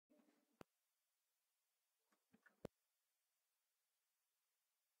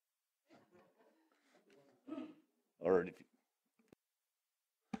Or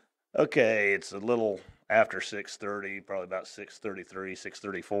okay, it's a little after 6:30, probably about 6:33,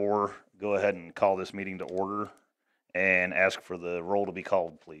 6:34. Go ahead and call this meeting to order and ask for the roll to be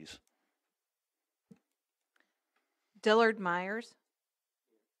called, please. Dillard Myers,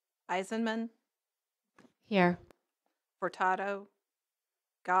 Eisenman, Here. Furtado,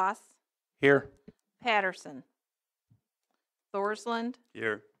 Goss, Here. Patterson, Thorsland,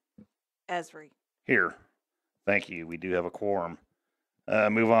 Here. Esri. Here. Thank you. We do have a quorum.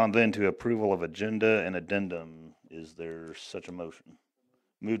 Move on then to approval of agenda and addendum. Is there such a motion?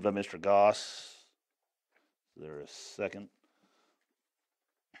 Moved by Mr. Goss. Is there a second?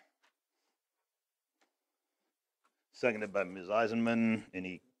 Seconded by Ms. Eisenman.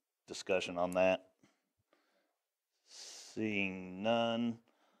 Any discussion on that? Seeing none.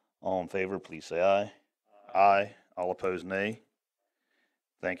 All in favor, please say aye. Aye. All opposed, nay.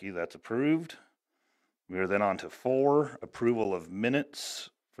 Thank you. That's approved. We are then on to 4, approval of minutes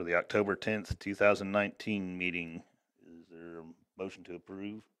for the October 10th, 2019 meeting. Is there a motion to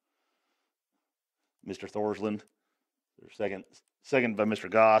approve? Mr. Thorsland, second by Mr.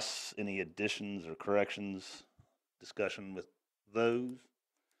 Goss. Any additions or corrections? Discussion with those?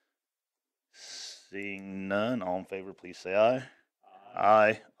 Seeing none, all in favor, please say aye.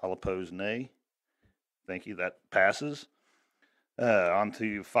 Aye. All opposed, nay. Thank you. That passes. On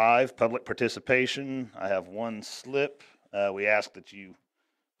to 5, public participation. I have one slip. We ask that you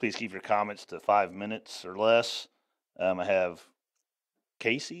please keep your comments to 5 minutes or less. I have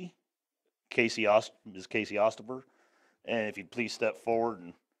Ms. Casey Ostober, and if you'd please step forward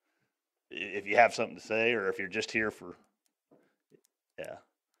and if you have something to say, or if you're just here for,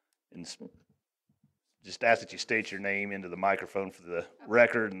 and just ask that you state your name into the microphone for the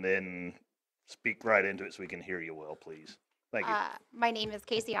record, and then speak right into it so we can hear you well, please. Thank you. My name is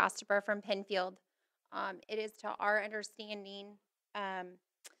Casey Ostober from Penfield. It is to our understanding that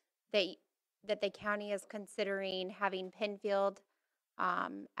the county is considering having Penfield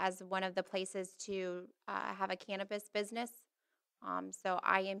as one of the places to have a cannabis business. So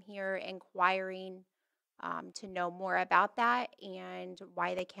I am here inquiring to know more about that and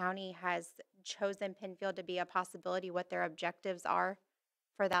why the county has chosen Penfield to be a possibility, what their objectives are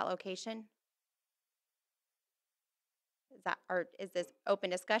for that location. Is this open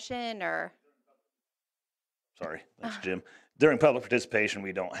discussion or? Sorry, that's Jim. During public participation,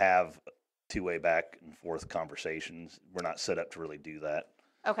 we don't have two-way back and forth conversations. We're not set up to really do that.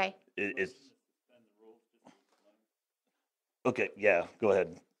 Okay. It's okay. Yeah, go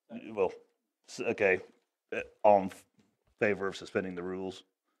ahead. Well, okay. All in favor of suspending the rules?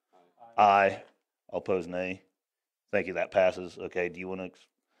 Aye. All opposed, nay. Thank you. That passes. Okay. Do you want to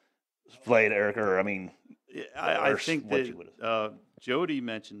explain, Erica? Or I mean, I think that Jody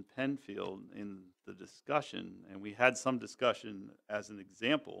mentioned Penfield in the discussion, and we had some discussion as an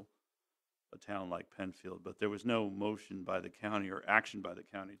example, a town like Penfield, but there was no motion by the county or action by the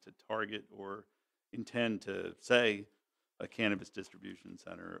county to target or intend to say a cannabis distribution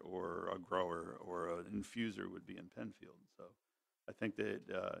center or a grower or an infuser would be in Penfield. So I think that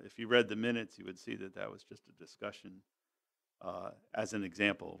if you read the minutes, you would see that that was just a discussion. As an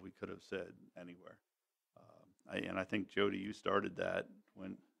example, we could have said anywhere. And I think, Jody, you started that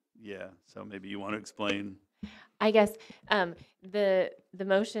when, so maybe you want to explain. I guess the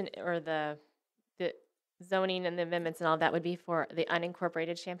motion or the zoning and the amendments and all that would be for the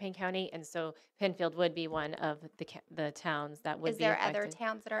unincorporated Champaign County, and so Penfield would be one of the towns that would be affected. Is there other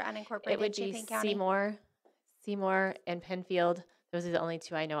towns that are unincorporated It would in be Champaign County? Seymour and Penfield. Those are the only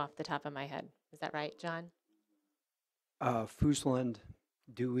two I know off the top of my head. Is that right, John? Fooseland,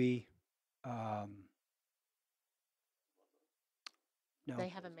 Dewey. No. They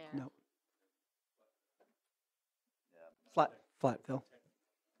have a mayor. No. Flatville.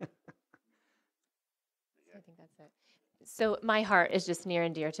 I think that's it. So my heart is just near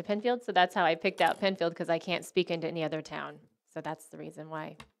and dear to Penfield, so that's how I picked out Penfield, because I can't speak into any other town. So that's the reason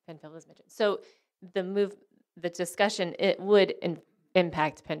why Penfield was mentioned. So the discussion, it would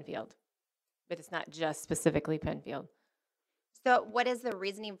impact Penfield, but it's not just specifically Penfield. So what is the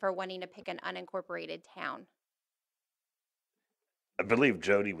reasoning for wanting to pick an unincorporated town? I believe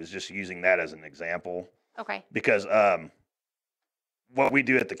Jody was just using that as an example. Okay. Because what we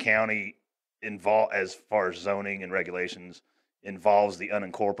do at the county as far as zoning and regulations involves the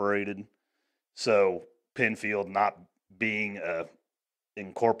unincorporated. So Penfield not being a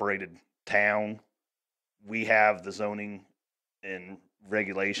incorporated town, we have the zoning and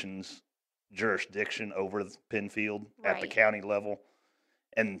regulations jurisdiction over Penfield at the county level.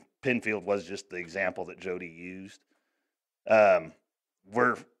 And Penfield was just the example that Jody used.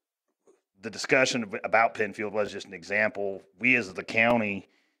 the discussion about Penfield was just an example. We as the county,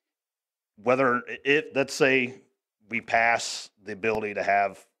 whether if let's say we pass the ability to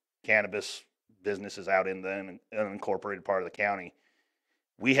have cannabis businesses out in the unincorporated part of the county,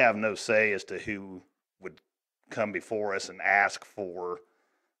 we have no say as to who would come before us and ask for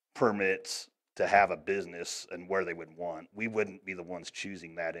permits to have a business and where they would want. We wouldn't be the ones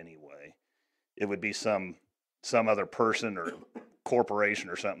choosing that anyway. It would be some other person or corporation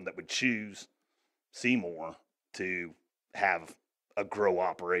or something that would choose Seymour to have a grow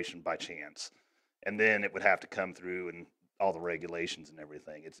operation by chance. And then it would have to come through and all the regulations and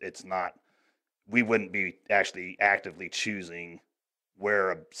everything. It's not, we wouldn't be actually actively choosing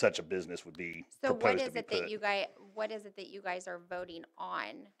where such a business would be So proposed to be put. what is it that you guys are voting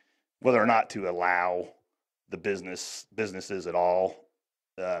on? Whether or not to allow the businesses at all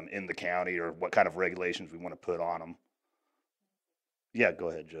in the county, or what kind of regulations we want to put on them. Yeah, go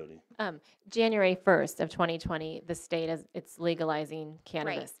ahead, Jody. January 1st of 2020, the state it's legalizing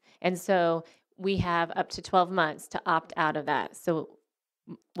cannabis. And so we have up to 12 months to opt out of that. So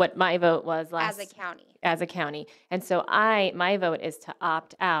what my vote was As a county. as a county. And so my vote is to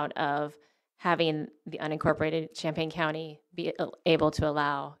opt out of having the unincorporated Champaign County be able to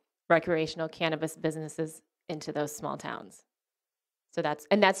allow recreational cannabis businesses into those small towns. So that's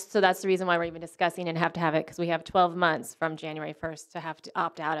the reason why we're even discussing and have to have it, because we have 12 months from January 1st to have to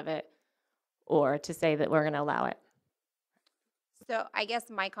opt out of it or to say that we're going to allow it. So I guess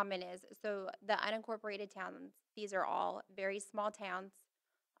my comment is, so the unincorporated towns, these are all very small towns.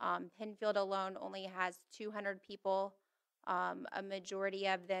 Penfield alone only has 200 people, a majority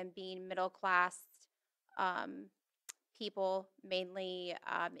of them being middle class people, mainly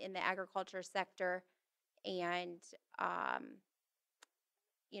in the agriculture sector. And,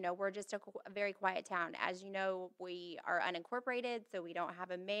 we're just a very quiet town. As you know, we are unincorporated, so we don't have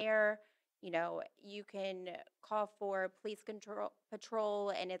a mayor. You can call for police patrol,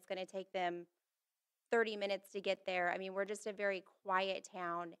 and it's going to take them 30 minutes to get there. I mean, we're just a very quiet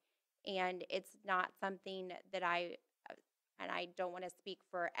town, and it's not something that and I don't want to speak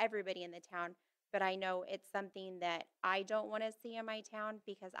for everybody in the town, but I know it's something that I don't want to see in my town,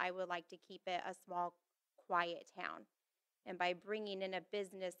 because I would like to keep it a small, quiet town. And by bringing in a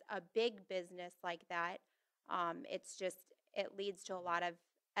big business like that, it leads to a lot of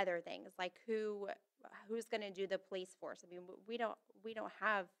other things, like who's going to do the police force. I mean, we don't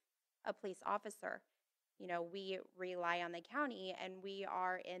have a police officer. We rely on the county, and we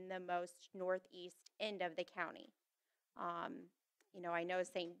are in the most northeast end of the county. I know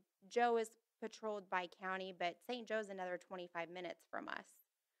St. Joe is patrolled by county, but St. Joe's another 25 minutes from us.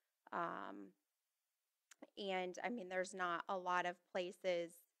 And I mean, there's not a lot of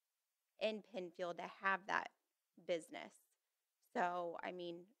places in Penfield to have that business. So, I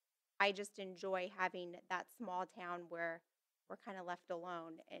mean, I just enjoy having that small town where we're kind of left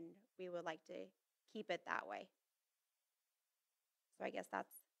alone, and we would like to keep it that way. So I guess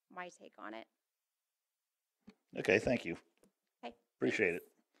that's my take on it. Okay, thank you. Okay. Appreciate it.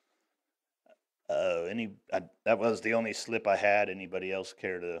 That was the only slip I had. Anybody else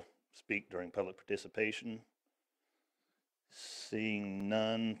care to speak during public participation? Seeing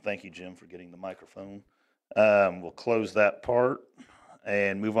none, thank you, Jim, for getting the microphone. We'll close that part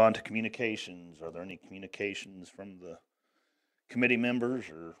and move on to communications. Are there any communications from the committee members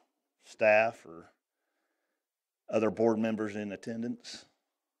or staff or other board members in attendance?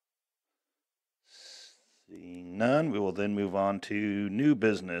 Seeing none, we will then move on to new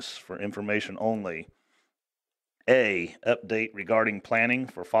business for information only. A, update regarding planning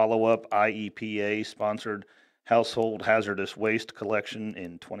for follow-up IEPA sponsored household hazardous waste collection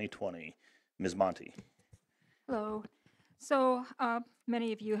in 2020. Ms. Monty. Hello. So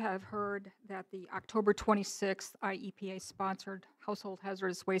many of you have heard that the October 26th IEPA sponsored household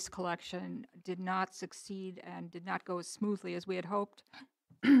hazardous waste collection did not succeed and did not go as smoothly as we had hoped.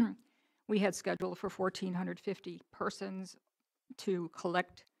 We had scheduled for 1,450 persons to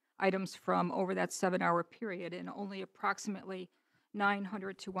collect items from over that 7-hour period, and only approximately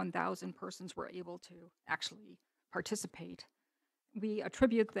 900 to 1,000 persons were able to actually participate. We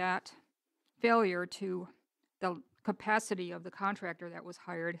attribute that failure to the capacity of the contractor that was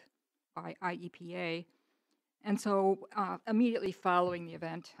hired by IEPA. And so immediately following the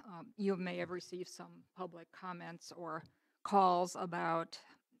event, you may have received some public comments or calls about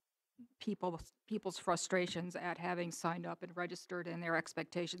people's frustrations at having signed up and registered, and their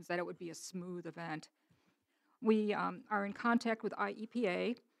expectations that it would be a smooth event. We are in contact with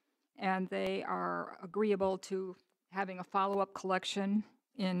IEPA, and they are agreeable to having a follow-up collection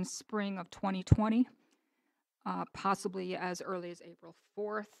in spring of 2020, possibly as early as April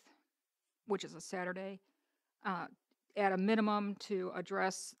 4th. which is a Saturday, at a minimum to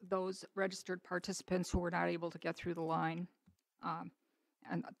address those registered participants who were not able to get through the line, and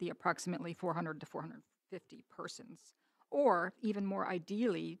the approximately 400 to 450 persons. Or even more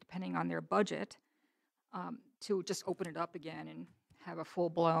ideally, depending on their budget, to just open it up again and have a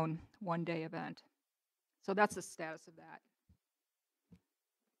full-blown one-day event. So that's the status of that.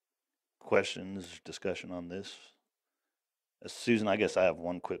 Questions, discussion on this? Susan, I guess I have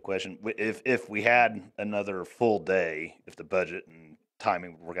one quick question. If we had another full day, if the budget and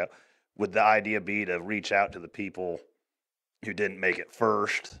timing would work out, would the idea be to reach out to the people who didn't make it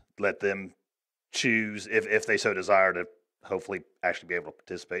first, let them choose if they so desire to hopefully actually be able to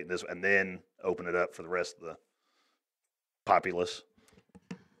participate in this, and then open it up for the rest of the populace?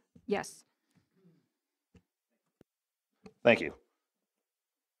 Yes. Thank you.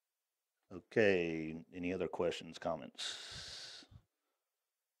 Okay, any other questions, comments?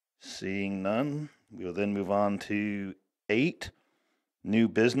 Seeing none, we will then move on to 8, new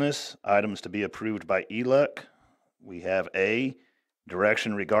business, items to be approved by ELEC. We have A,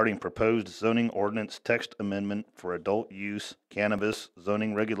 direction regarding proposed zoning ordinance text amendment for adult use cannabis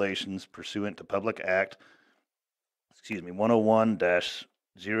zoning regulations pursuant to Public Act,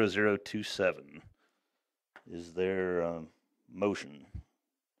 101-0027. Is there a motion?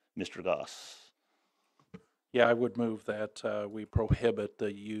 Mr. Goss. Yeah, I would move that we prohibit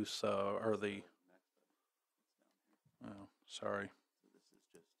the use or the, oh, sorry.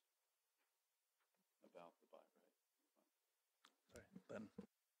 Then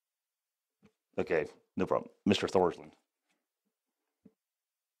Okay, no problem. Mr. Thorsland.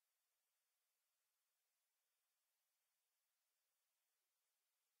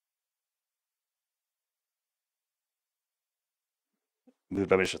 Moved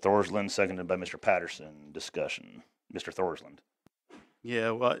by Mr. Thorsland, seconded by Mr. Patterson. Discussion. Mr. Thorsland.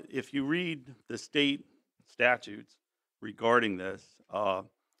 Yeah, well, if you read the state statutes regarding this,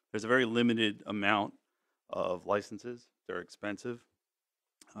 there's a very limited amount of licenses. They're expensive.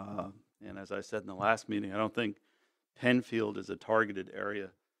 And as I said in the last meeting, I don't think Penfield is a targeted area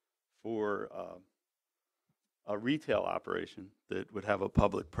for a retail operation that would have a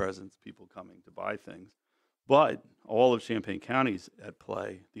public presence, people coming to buy things. But all of Champaign County is at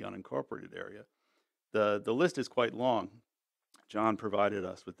play, the unincorporated area. The list is quite long. John provided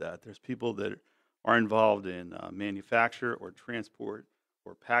us with that. There's people that are involved in manufacture or transport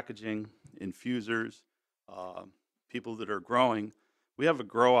or packaging, infusers, people that are growing. We have a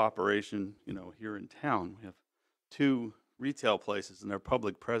grow operation, here in town. We have 2 retail places, and their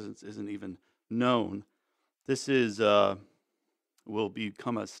public presence isn't even known. This is will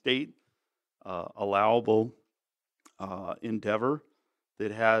become a state allowable endeavor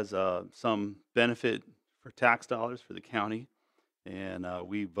that has some benefit for tax dollars for the county. And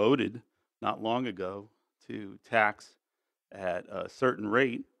we voted not long ago to tax at a certain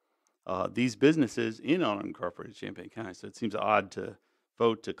rate these businesses in unincorporated Champaign County. So it seems odd to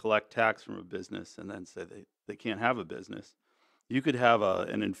vote to collect tax from a business and then say they can't have a business. You could have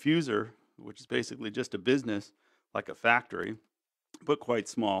an infuser, which is basically just a business like a factory, but quite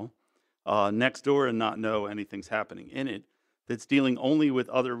small, next door and not know anything's happening in it, that's dealing only with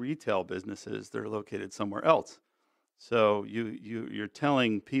other retail businesses that are located somewhere else. So you're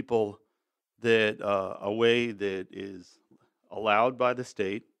telling people that a way that is allowed by the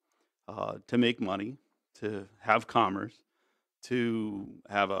state to make money, to have commerce, to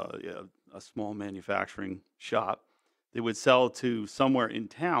have a small manufacturing shop that would sell to somewhere in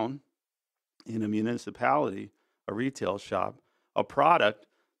town, in a municipality, a retail shop, a product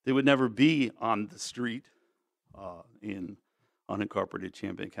that would never be on the street in unincorporated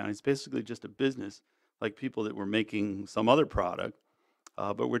Champaign County. It's basically just a business like people that were making some other product,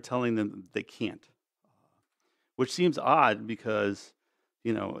 but we're telling them they can't, which seems odd because,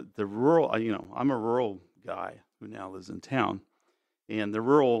 the rural, I'm a rural guy who now lives in town, and the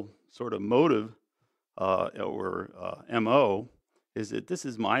rural sort of motive or MO is that this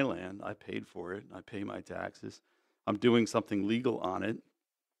is my land. I paid for it. I pay my taxes. I'm doing something legal on it.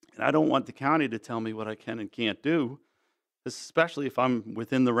 And I don't want the county to tell me what I can and can't do, especially if I'm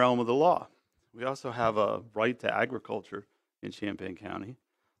within the realm of the law. We also have a right to agriculture in Champaign County.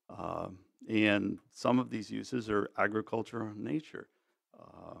 And some of these uses are agricultural in nature.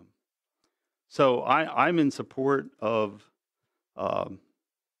 So I'm in support of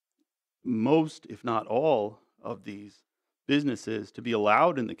most, if not all, of these businesses to be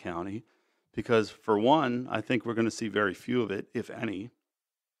allowed in the county because, for one, I think we're going to see very few of it, if any.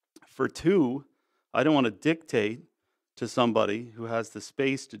 For 2, I don't want to dictate to somebody who has the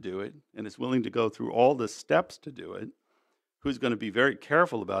space to do it and is willing to go through all the steps to do it, who's going to be very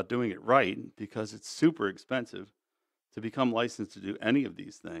careful about doing it right because it's super expensive to become licensed to do any of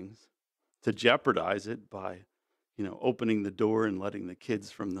these things, to jeopardize it by, opening the door and letting the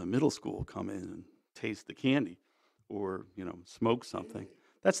kids from the middle school come in and taste the candy or, smoke something.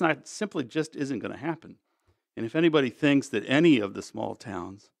 That's not simply just isn't going to happen. And if anybody thinks that any of the small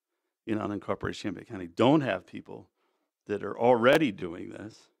towns in unincorporated Champaign County don't have people that are already doing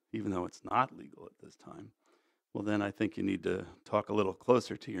this, even though it's not legal at this time, well, then I think you need to talk a little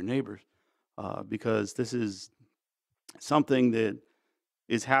closer to your neighbors because this is something that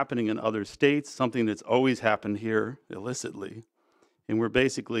is happening in other states, something that's always happened here illicitly. And we're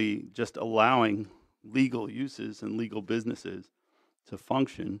basically just allowing legal uses and legal businesses to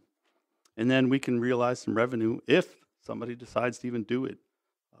function. And then we can realize some revenue if somebody decides to even do it.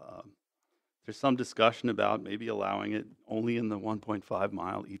 There's some discussion about maybe allowing it only in the 1.5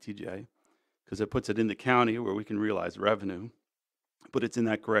 mile ETJ because it puts it in the county where we can realize revenue, but it's in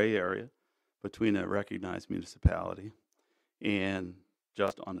that gray area between a recognized municipality and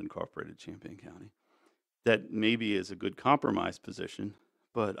just unincorporated Champaign County. That maybe is a good compromise position,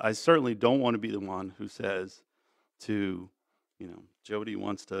 but I certainly don't want to be the one who says to, Jody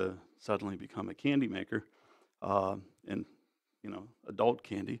wants to suddenly become a candy maker and, adult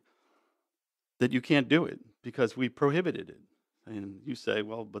candy, that you can't do it because we prohibited it. And you say,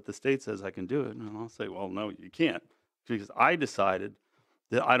 well, but the state says I can do it. And I'll say, well, no, you can't because I decided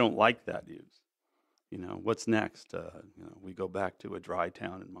that I don't like that use. What's next? We go back to a dry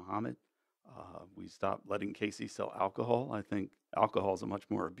town in Muhammad. We stop letting Casey sell alcohol. I think alcohol is a much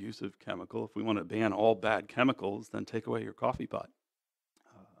more abusive chemical. If we want to ban all bad chemicals, then take away your coffee pot.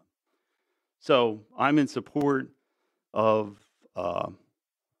 So I'm in support of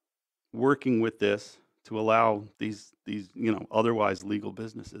working with this to allow these otherwise legal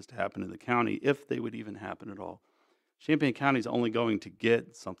businesses to happen in the county, if they would even happen at all. Champaign County is only going to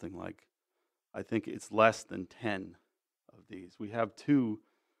get something like, I think it's less than 10 of these. We have 2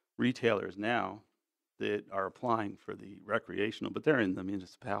 retailers now that are applying for the recreational, but they're in the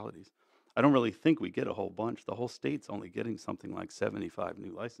municipalities. I don't really think we get a whole bunch. The whole state's only getting something like 75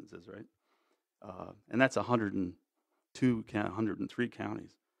 new licenses, right? And that's 103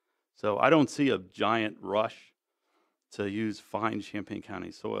 counties. So I don't see a giant rush to use fine Champaign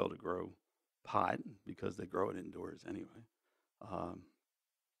County soil to grow pot because they grow it indoors anyway.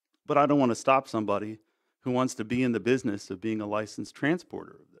 But I don't want to stop somebody who wants to be in the business of being a licensed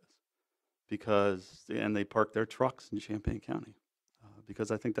transporter of this and they park their trucks in Champaign County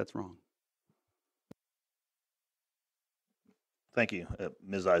because I think that's wrong. Thank you.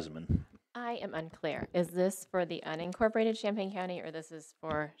 Ms. Eisenman. I am unclear. Is this for the unincorporated Champaign County or this is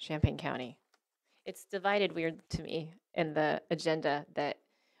for Champaign County? It's divided weird to me in the agenda that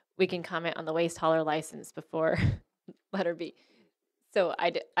we can comment on the waste hauler license before letter B. So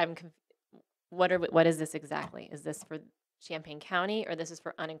what is this exactly? Is this for Champaign County or this is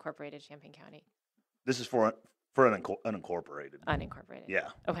for unincorporated Champaign County? This is for unincorporated. Unincorporated. Yeah.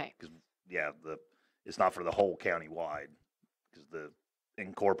 Okay. Because it's not for the whole county wide because the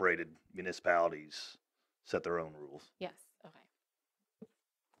incorporated municipalities set their own rules. Yes. Okay.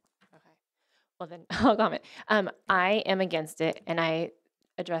 Well, then I'll comment. I am against it, and I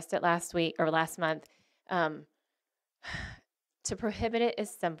addressed it last month. To prohibit it is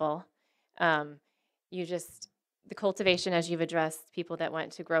simple. The cultivation, as you've addressed, people that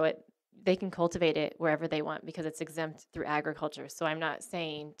want to grow it, they can cultivate it wherever they want because it's exempt through agriculture. So I'm not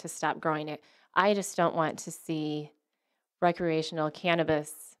saying to stop growing it. I just don't want to see recreational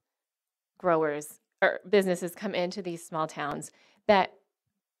cannabis growers or businesses come into these small towns. That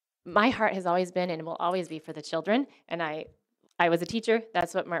my heart has always been and will always be for the children. And I was a teacher.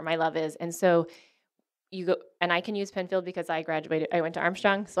 That's what my love is. And so you go, and I can use Penfield because I graduated. I went to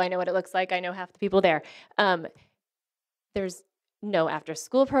Armstrong, so I know what it looks like. I know half the people there. There's no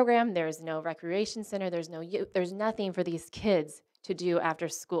after-school program. There's no recreation center. There's nothing for these kids to do after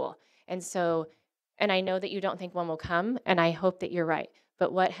school. And so, and I know that you don't think one will come, and I hope that you're right.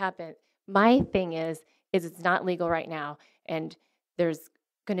 But what happened? My thing is it's not legal right now, and there's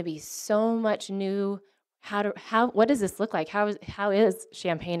going to be so much new. What does this look like? How is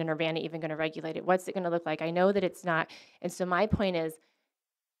Champaign and Urbana even going to regulate it? What's it going to look like? I know that it's not. And so my point is,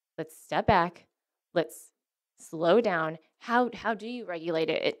 let's step back. Let's slow down. How do you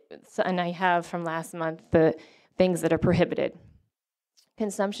regulate it? And I have from last month the things that are prohibited.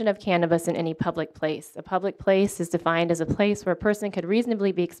 Consumption of cannabis in any public place. A public place is defined as a place where a person could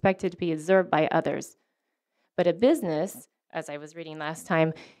reasonably be expected to be observed by others. But a business, as I was reading last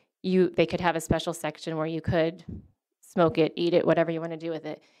time, they could have a special section where you could smoke it, eat it, whatever you want to do with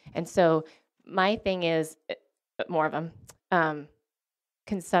it. And so my thing is, more of them,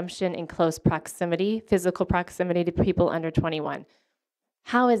 consumption in close proximity, physical proximity to people under 21.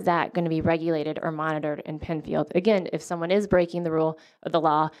 How is that going to be regulated or monitored in Penfield? Again, if someone is breaking the rule of the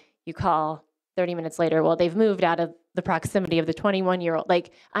law, you call 30 minutes later, well, they've moved out of the proximity of the 21-year-old.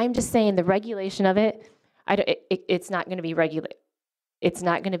 Like, I'm just saying the regulation of it, it's not going to be regulated. It's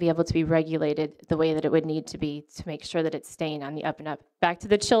not going to be able to be regulated the way that it would need to be to make sure that it's staying on the up and up. Back to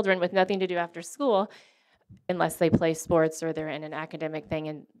the children with nothing to do after school, unless they play sports or they're in an academic thing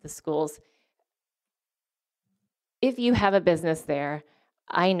in the schools. If you have a business there,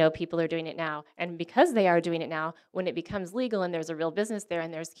 I know people are doing it now. And because they are doing it now, when it becomes legal and there's a real business there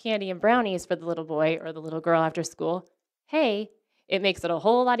and there's candy and brownies for the little boy or the little girl after school, hey, it makes it a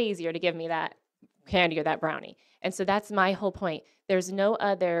whole lot easier to give me that candy or that brownie. And so that's my whole point. There's no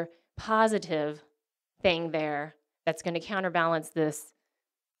other positive thing there that's going to counterbalance this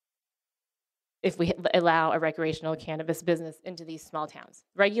if we allow a recreational cannabis business into these small towns.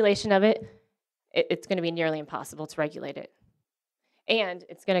 Regulation of it, it's going to be nearly impossible to regulate it. And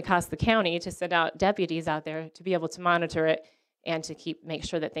it's going to cost the county to send out deputies out there to be able to monitor it and to make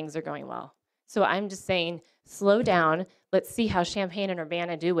sure that things are going well. So I'm just saying, slow down. Let's see how Champaign and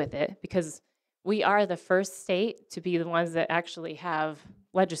Urbana do with it, because we are the first state to be the ones that actually have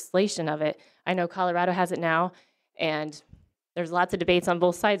legislation of it. I know Colorado has it now, and there's lots of debates on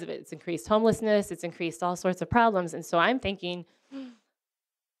both sides of it. It's increased homelessness, it's increased all sorts of problems. And so I'm thinking,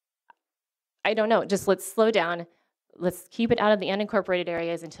 I don't know, just let's slow down. Let's keep it out of the unincorporated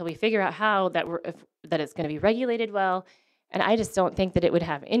areas until we figure out how that it's going to be regulated well. And I just don't think that it would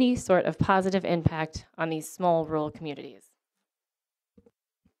have any sort of positive impact on these small rural communities.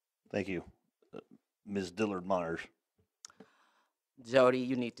 Thank you. Ms. Dillard Myers. Jody,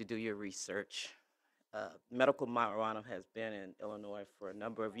 you need to do your research. Medical marijuana has been in Illinois for a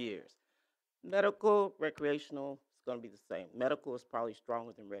number of years. Medical, recreational, it's going to be the same. Medical is probably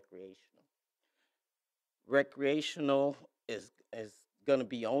stronger than recreational. Recreational is going to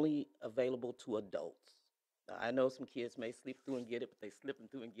be only available to adults. Now, I know some kids may slip through and get it, but they're slipping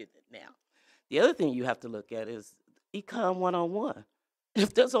through and getting it now. The other thing you have to look at is econ 101.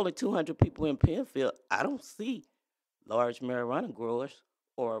 If there's only 200 people in Penfield, I don't see large marijuana growers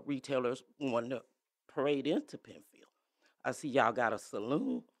or retailers wanting to parade into Penfield. I see y'all got a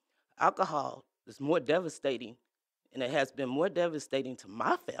saloon. Alcohol is more devastating, and it has been more devastating to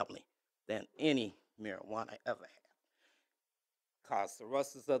my family than any marijuana ever had. Cause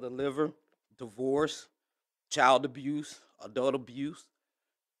cirrhosis of the liver, divorce, child abuse, adult abuse.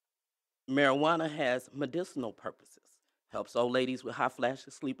 Marijuana has medicinal purposes. Helps old ladies with hot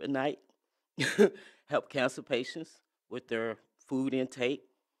flashes sleep at night. Help cancer patients with their food intake.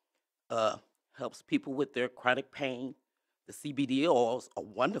 Helps people with their chronic pain. The CBD oils are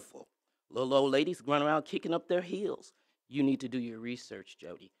wonderful. Little old ladies run around kicking up their heels. You need to do your research,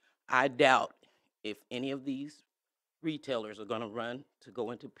 Jody. I doubt if any of these retailers are going to run to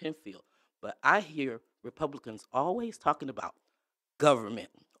go into Penfield. But I hear Republicans always talking about government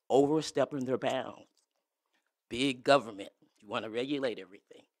overstepping their bounds. Big government. You want to regulate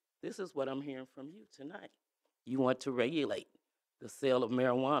everything. This is what I'm hearing from you tonight. You want to regulate the sale of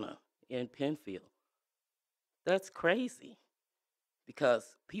marijuana in Penfield. That's crazy,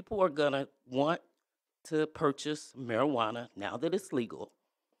 because people are going to want to purchase marijuana now that it's legal,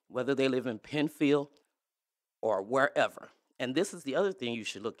 whether they live in Penfield or wherever. And this is the other thing you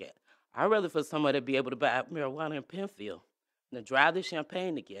should look at. I'd rather for somebody to be able to buy marijuana in Penfield than drive to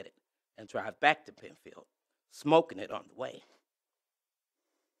Champaign to get it and drive back to Penfield, smoking it on the way.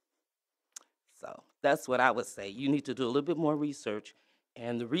 So that's what I would say. You need to do a little bit more research,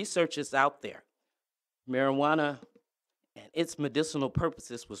 and the research is out there. Marijuana and its medicinal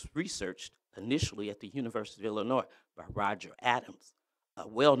purposes was researched initially at the University of Illinois by Roger Adams, a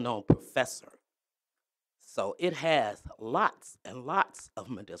well-known professor. So it has lots and lots of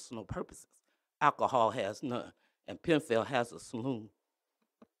medicinal purposes. Alcohol has none, and Penfield has a saloon.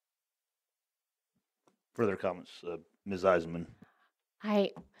 Further comments, Ms. Eisenman.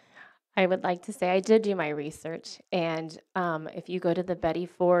 I would like to say I did do my research, and if you go to the Betty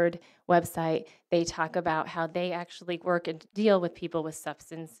Ford website, they talk about how they actually work and deal with people with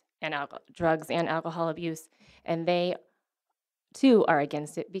substance and drugs and alcohol abuse, and they too are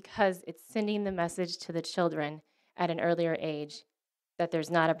against it because it's sending the message to the children at an earlier age that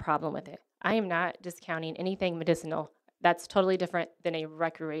there's not a problem with it. I am not discounting anything medicinal. That's totally different than a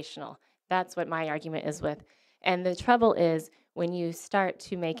recreational. That's what my argument is with. And the trouble is when you start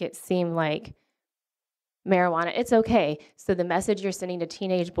to make it seem like marijuana, it's okay. So the message you're sending to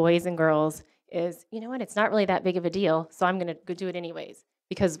teenage boys and girls is, you know what, it's not really that big of a deal, so I'm going to go do it anyways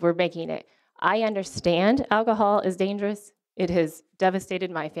because we're making it. I understand alcohol is dangerous. It has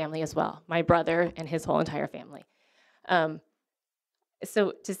devastated my family as well, my brother and his whole entire family.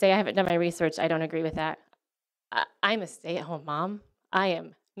 So to say I haven't done my research, I don't agree with that. I'm a stay-at-home mom. I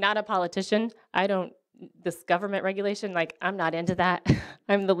am not a politician. I don't, this government regulation, like, I'm not into that.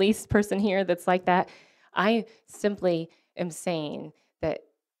 I'm the least person here that's like that. I simply am saying that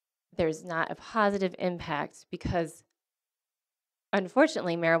there's not a positive impact because,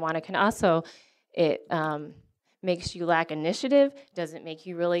 unfortunately, marijuana can also, it makes you lack initiative, doesn't make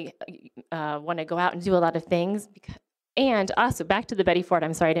you really want to go out and do a lot of things. And also, back to the Betty Ford,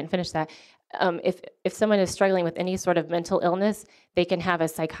 I'm sorry I didn't finish that. If someone is struggling with any sort of mental illness, they can have a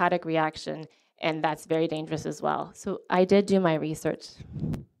psychotic reaction, and that's very dangerous as well. So I did do my research.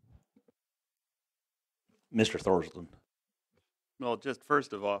 Mr. Thorsland. Well, just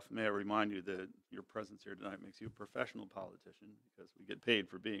first of all, may I remind you that your presence here tonight makes you a professional politician because we get paid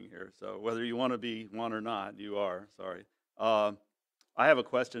for being here. So whether you want to be one or not, you are. Sorry. I have a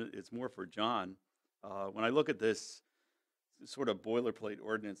question. It's more for John. When I look at this sort of boilerplate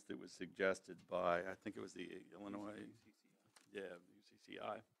ordinance that was suggested by, I think it was the Illinois,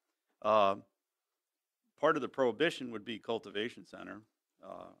 UCCI. Part of the prohibition would be cultivation center.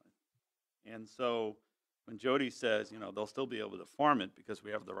 And so when Jody says, they'll still be able to farm it because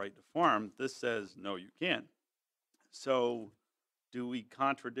we have the right to farm, this says, no, you can't. So do we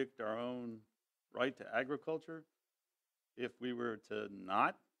contradict our own right to agriculture if we were to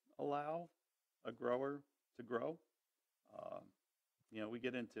not allow a grower to grow? We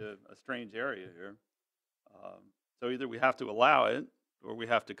get into a strange area here. So either we have to allow it or we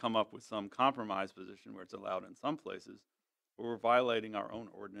have to come up with some compromise position where it's allowed in some places, or we're violating our own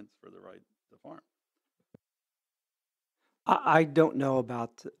ordinance for the right to farm. I don't know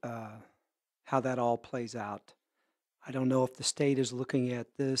about how that all plays out. I don't know if the state is looking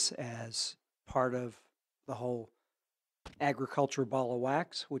at this as part of the whole agriculture ball of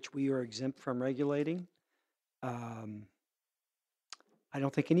wax, which we are exempt from regulating. I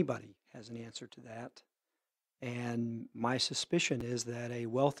don't think anybody has an answer to that. And my suspicion is that a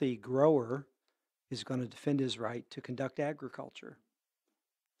wealthy grower is going to defend his right to conduct agriculture.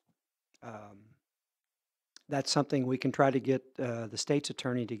 That's something we can try to get the state's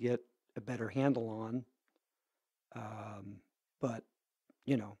attorney to get a better handle on. But,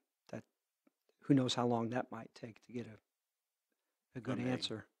 that who knows how long that might take to get a good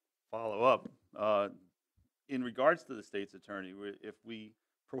answer. Follow up. In regards to the state's attorney, if we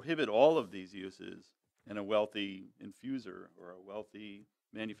prohibit all of these uses and a wealthy infuser or a wealthy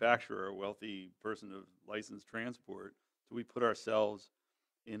manufacturer or a wealthy person of licensed transport, do we put ourselves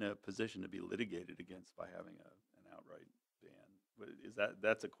in a position to be litigated against by having an outright ban?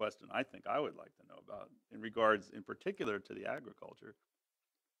 That's a question I think I would like to know about in regards, in particular, to the agriculture.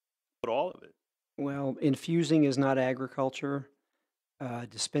 But all of it. Well, infusing is not agriculture.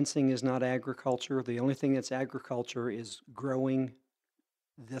 Dispensing is not agriculture. The only thing that's agriculture is growing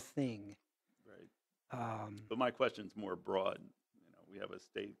the thing. Right. But my question's more broad. We have a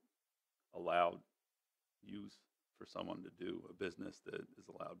state allowed use for someone to do a business that is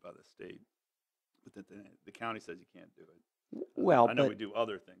allowed by the state, but that the county says you can't do it. Well, I know we do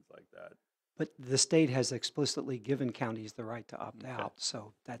other things like that. But the state has explicitly given counties the right to opt Okay. out,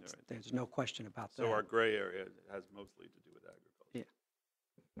 so that's Right. there's no question about that. So our gray area has mostly to do with agriculture. Yeah.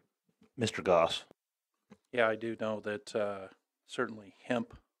 Mr. Goss. Yeah, I do know that certainly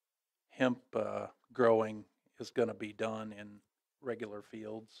hemp growing is going to be done in regular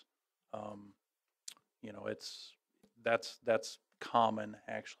fields. That's common.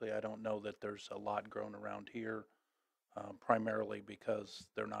 Actually, I don't know that there's a lot grown around here, primarily because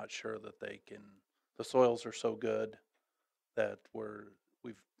they're not sure that they can. The soils are so good that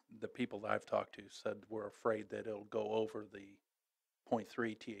the people that I've talked to said we're afraid that it'll go over the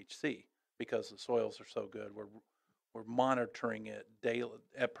 0.3 THC because the soils are so good. We're monitoring it daily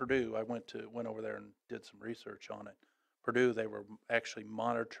at Purdue. I went over there and did some research on it. Purdue, they were actually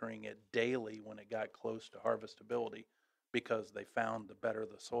monitoring it daily when it got close to harvestability because they found the better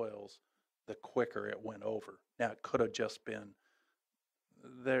the soils, the quicker it went over. Now, it could have just been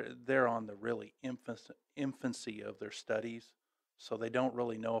they're on the really infancy of their studies, so they don't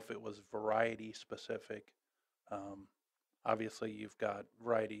really know if it was variety specific. Obviously, you've got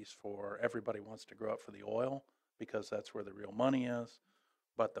varieties for everybody wants to grow up for the oil because that's where the real money is,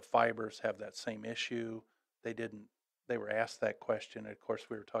 but the fibers have that same issue. They were asked that question. And of course,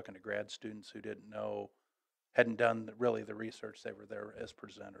 we were talking to grad students who didn't know, hadn't done really the research. They were there as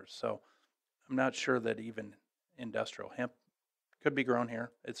presenters. So I'm not sure that even industrial hemp could be grown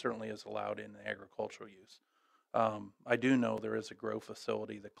here. It certainly is allowed in agricultural use. I do know there is a grow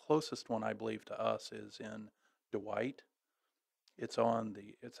facility. The closest one, I believe, to us is in Dwight. It's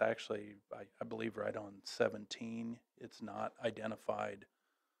it's actually, I believe, right on 17. It's not identified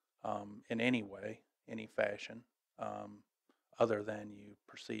in any way, any fashion, other than you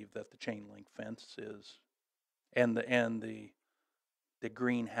perceive that the chain link fence is, and the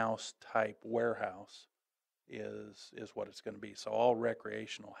greenhouse type warehouse is what it's going to be. So all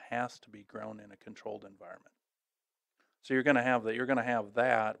recreational has to be grown in a controlled environment. So you're going to have that. You're going to have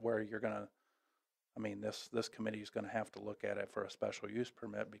that where you're going to. I mean, this committee is going to have to look at it for a special use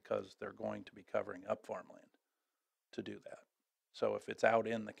permit because they're going to be covering up farmland to do that. So if it's out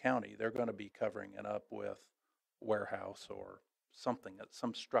in the county, they're going to be covering it up with warehouse or something,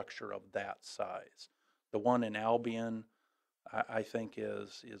 some structure of that size. The one in Albion, I think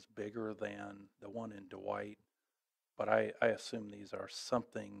is bigger than the one in Dwight, but I assume these are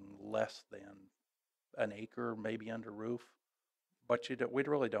something less than an acre, maybe under roof. But we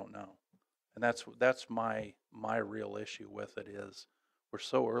really don't know, and that's my real issue with it is we're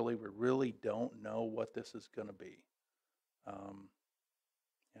so early. We really don't know what this is going to be.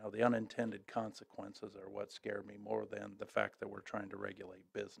 The unintended consequences are what scare me more than the fact that we're trying to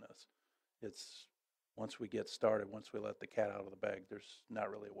regulate business. It's once we get started, once we let the cat out of the bag, there's not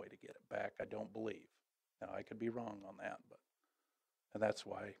really a way to get it back, I don't believe. Now, I could be wrong on that, and that's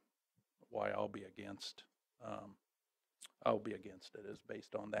why I'll be against it is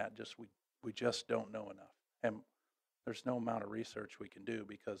based on that. We just don't know enough, and there's no amount of research we can do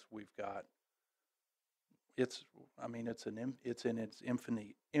because we've got it's in its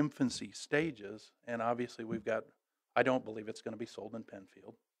infancy stages, and obviously I don't believe it's going to be sold in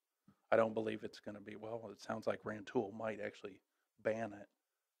Penfield. I don't believe it's going to be, well, it sounds like Rantoul might actually ban it.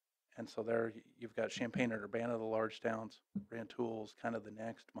 And so there you've got Champaign and Urbana, the large towns. Rantoul's kind of the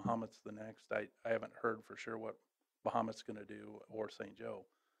next. Mahomet's the next. I haven't heard for sure what Mahomet's going to do or St. Joe.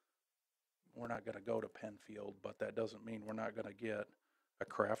 We're not going to go to Penfield, but that doesn't mean we're not going to get a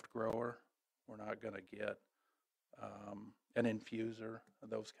craft grower. We're not going to get an infuser,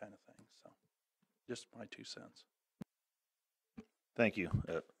 those kind of things. So just my 2 cents. Thank you.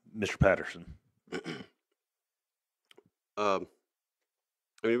 Mr. Patterson. I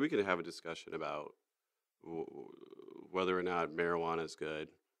mean, we could have a discussion about whether or not marijuana is good,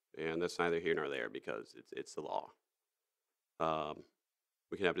 and that's neither here nor there because it's the law.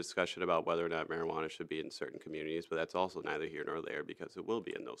 We can have a discussion about whether or not marijuana should be in certain communities, but that's also neither here nor there because it will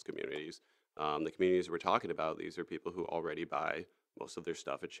be in those communities. The communities we're talking about, these are people who already buy most of their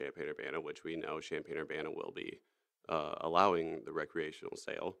stuff at Champaign-Urbana, which we know Champaign-Urbana will be allowing the recreational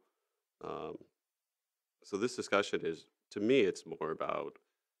sale. So this discussion is, to me, it's more about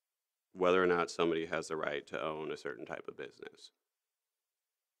whether or not somebody has the right to own a certain type of business.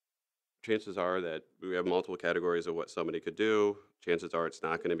 Chances are that we have multiple categories of what somebody could do. Chances are it's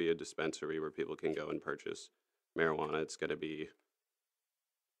not going to be a dispensary where people can go and purchase marijuana. It's going to be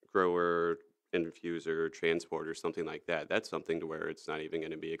grower, infuser, transporter, something like that. That's something to where it's not even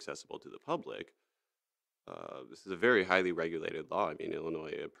going to be accessible to the public. This is a very highly regulated law. I mean,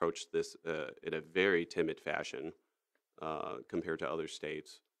 Illinois approached this in a very timid fashion compared to other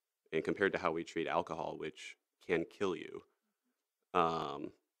states and compared to how we treat alcohol, which can kill you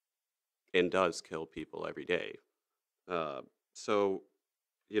and does kill people every day. So,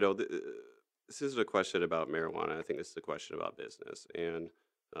 this isn't a question about marijuana. I think this is a question about business. And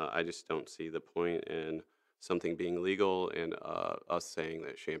I just don't see the point in something being legal and us saying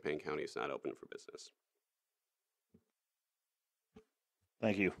that Champaign County is not open for business.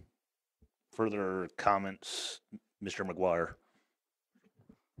 Thank you. Further comments, Mr. McGuire?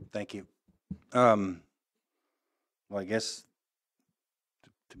 Thank you. Well, I guess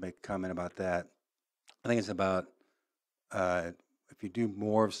to make a comment about that, I think it's about if you do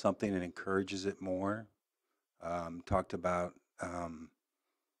more of something, it encourages it more. Talked about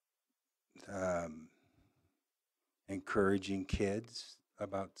encouraging kids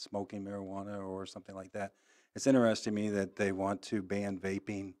about smoking marijuana or something like that. It's interesting to me that they want to ban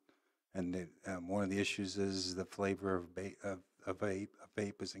vaping, and one of the issues is the flavor of vape. A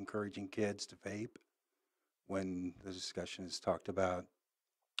vape is encouraging kids to vape. When the discussion is talked about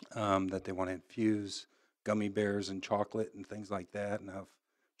that they want to infuse gummy bears and chocolate and things like that, and if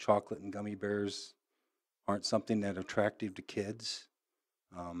chocolate and gummy bears aren't something that are attractive to kids,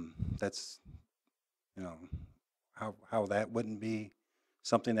 that's how that wouldn't be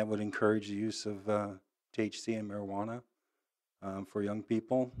something that would encourage the use of THC and marijuana for young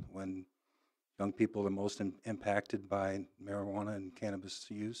people, when young people are most impacted by marijuana and cannabis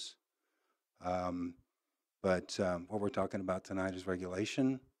use. But what we're talking about tonight is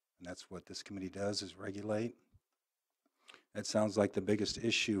regulation, and that's what this committee does, is regulate. It sounds like the biggest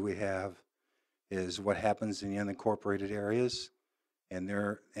issue we have is what happens in the unincorporated areas. and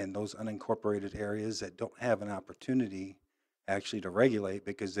those unincorporated areas that don't have an opportunity actually to regulate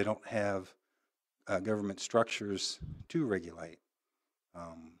because they don't have government structures to regulate.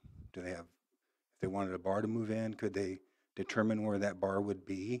 Do they have, if they wanted a bar to move in, could they determine where that bar would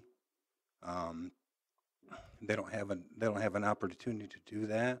be? They don't have an opportunity to do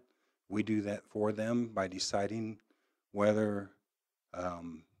that. We do that for them by deciding whether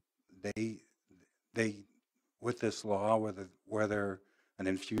they with this law, whether an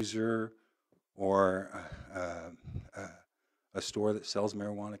infuser or a store that sells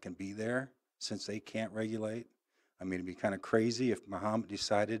marijuana can be there, since they can't regulate. I mean, it'd be kind of crazy if Muhammad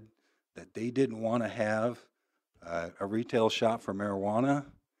decided that they didn't want to have a retail shop for marijuana,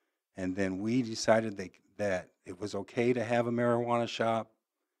 and then we decided that it was okay to have a marijuana shop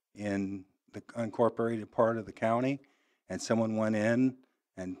in the unincorporated part of the county, and someone went in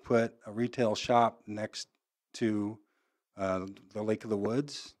and put a retail shop next to the Lake of the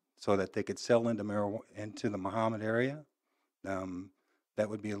Woods so that they could sell into the Muhammad area. That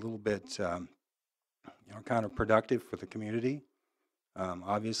would be a little bit counterproductive for the community.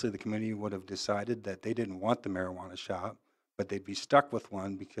 Obviously, the community would have decided that they didn't want the marijuana shop, but they'd be stuck with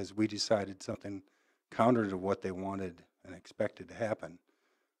one because we decided something counter to what they wanted and expected to happen.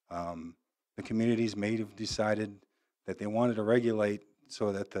 The communities may have decided that they wanted to regulate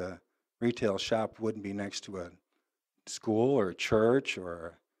so that the retail shop wouldn't be next to a school or a church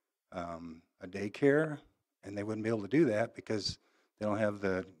or a daycare, and they wouldn't be able to do that because they don't have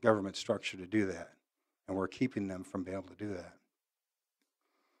the government structure to do that, and we're keeping them from being able to do that.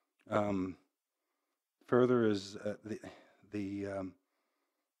 Further is the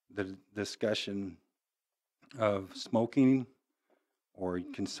discussion of smoking or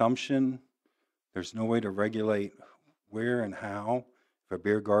consumption. There's no way to regulate where and how. If a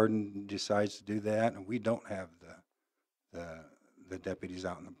beer garden decides to do that, and we don't have the deputies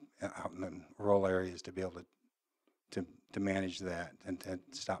out in the rural areas to be able to manage that and to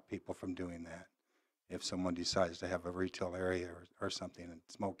stop people from doing that. If someone decides to have a retail area or something and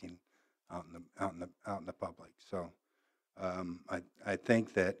smoking out in the public, so I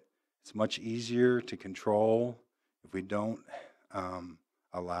think that it's much easier to control if we don't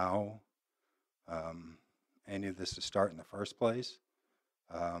allow any of this to start in the first place.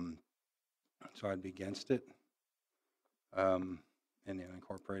 So I'd be against it in the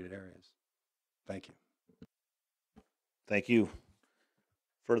unincorporated areas. Thank you. Thank you.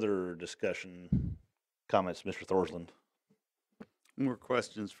 Further discussion, comments, Mr. Thorsland? More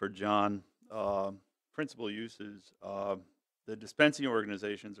questions for John. Principal uses. The dispensing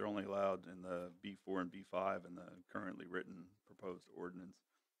organizations are only allowed in the B4 and B5 in the currently written proposed ordinance.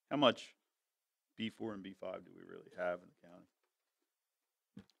 How much B4 and B5 do we really have in the county?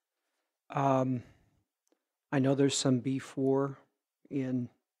 I know there's some B4 in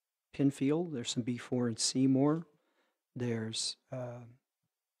Penfield. There's some B4 in Seymour. There's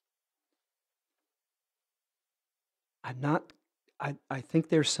I think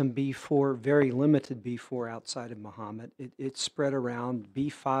there's some B4, very limited B4 outside of Muhammad. It's spread around.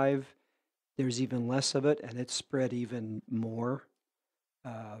 B5, there's even less of it, and it's spread even more.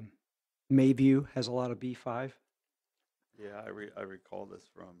 Mayview has a lot of B5. Yeah, I recall this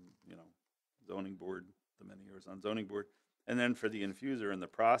from, zoning board, the many years on zoning board. And then for the infuser and the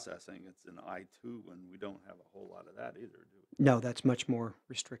processing, it's an I2, and we don't have a whole lot of that either, do we? No, that's much more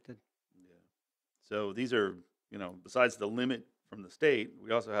restricted. Yeah. So these are, besides the limit from the state,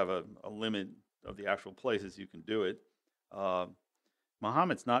 we also have a limit of the actual places you can do it.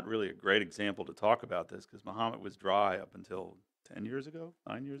 Muhammad's not really a great example to talk about this because Muhammad was dry up until 10 years ago,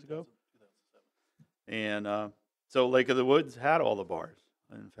 9 years ago. And so Lake of the Woods had all the bars.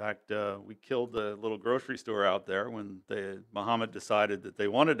 In fact, we killed the little grocery store out there when Muhammad decided that they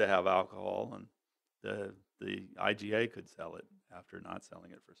wanted to have alcohol, and the IGA could sell it after not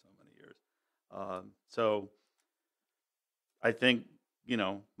selling it for so many years. So I think,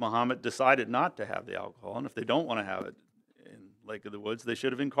 Muhammad decided not to have the alcohol, and if they don't want to have it in Lake of the Woods, they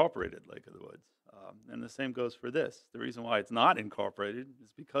should have incorporated Lake of the Woods. And the same goes for this. The reason why it's not incorporated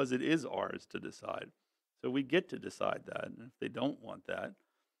is because it is ours to decide. So we get to decide that, and if they don't want that,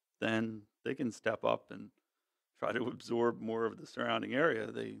 then they can step up and try to absorb more of the surrounding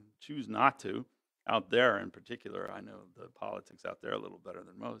area. They choose not to. Out there in particular, I know the politics out there a little better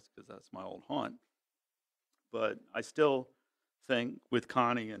than most because that's my old haunt. But I still think with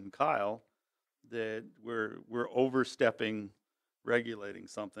Connie and Kyle that we're overstepping regulating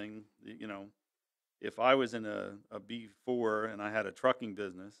something. If I was in a B4 and I had a trucking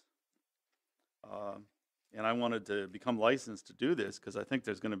business, and I wanted to become licensed to do this because I think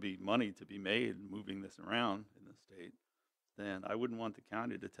there's going to be money to be made moving this around in the state, then I wouldn't want the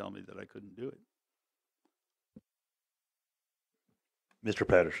county to tell me that I couldn't do it. Mr.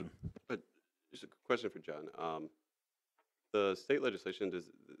 Patterson. But just a question for John. The state legislation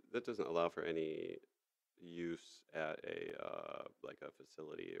doesn't allow for any use at a like a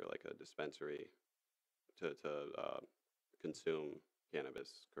facility or like a dispensary to consume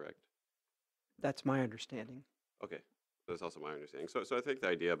cannabis, correct? That's my understanding. Okay, that's also my understanding. So I think the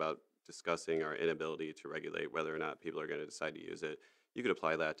idea about discussing our inability to regulate whether or not people are going to decide to use it, you could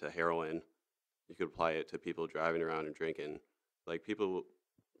apply that to heroin. You could apply it to people driving around and drinking. Like, people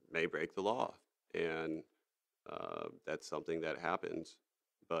may break the law, and that's something that happens.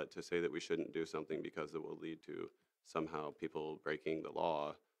 But to say that we shouldn't do something because it will lead to somehow people breaking the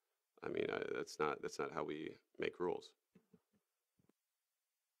law, I mean, that's not how we make rules.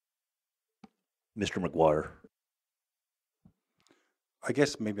 Mr. McGuire. I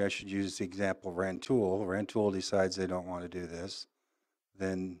guess maybe I should use the example of Rantoul. Rantoul decides they don't want to do this,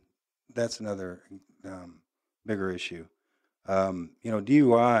 then that's another bigger issue.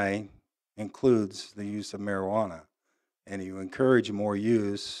 DUI includes the use of marijuana, and you encourage more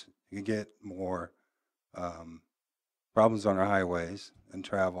use, you get more problems on our highways and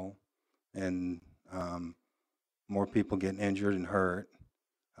travel, and more people getting injured and hurt.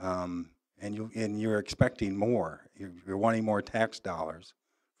 And you're expecting more. You're wanting more tax dollars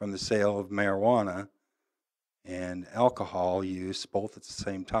from the sale of marijuana and alcohol use both at the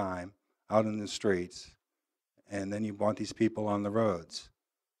same time out in the streets, and then you want these people on the roads.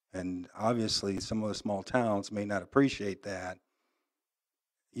 And obviously, some of the small towns may not appreciate that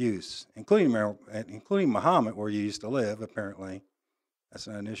use, including Muhammad, where you used to live. Apparently, that's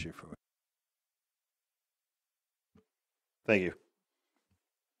not an issue for you. Thank you.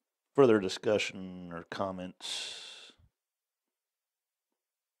 Further discussion or comments?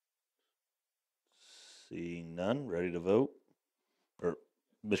 Seeing none, ready to vote? Or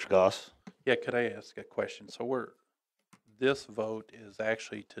Mr. Goss? Yeah, could I ask a question? So this vote is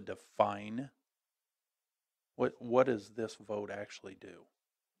actually to define, what does this vote actually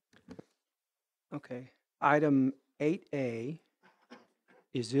do? Okay. Item 8A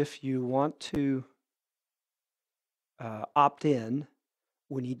is if you want to opt in,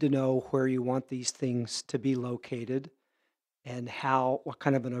 we need to know where you want these things to be located and what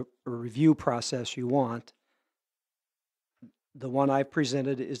kind of a review process you want. The one I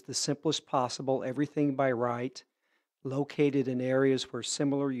presented is the simplest possible, everything by right, located in areas where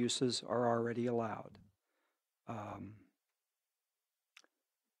similar uses are already allowed.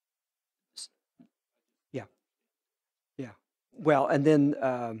 Yeah. Well, and then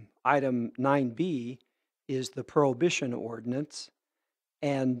item 9B is the prohibition ordinance.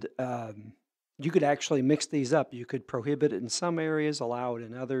 And you could actually mix these up. You could prohibit it in some areas, allow it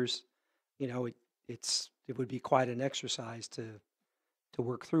in others. It would be quite an exercise to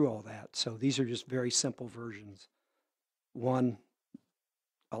work through all that. So these are just very simple versions. One,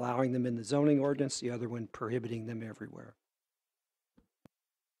 allowing them in the zoning ordinance, the other one prohibiting them everywhere.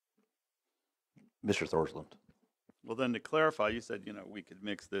 Mr. Thorsland. Well, then to clarify, you said, we could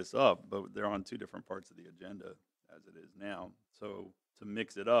mix this up, but they're on two different parts of the agenda as it is now. So to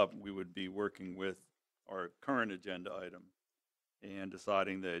mix it up, we would be working with our current agenda item and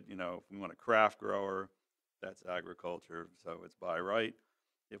deciding that, if we want a craft grower, that's agriculture, so it's by right.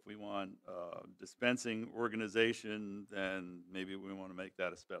 If we want a dispensing organization, then maybe we want to make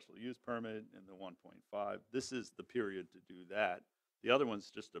that a special use permit in the 1.5. This is the period to do that. The other one's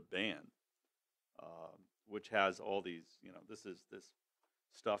just a ban, which has all these, this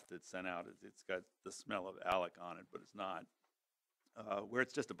stuff that's sent out. It's got the smell of ALEC on it, but it's not. Where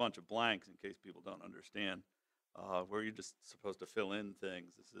it's just a bunch of blanks in case people don't understand, where you're just supposed to fill in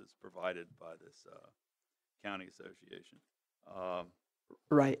things. This is provided by this county association.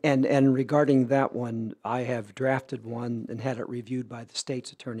 Right, and regarding that one, I have drafted one and had it reviewed by the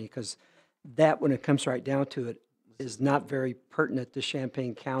state's attorney, because that, when it comes right down to it, is not very pertinent to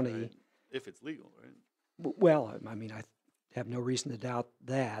Champaign County. Right. If it's legal, right? Well, I mean, I have no reason to doubt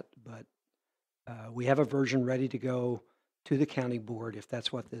that, but we have a version ready to go to the county board if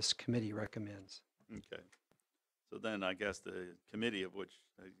that's what this committee recommends. Okay. So then I guess the committee, of which,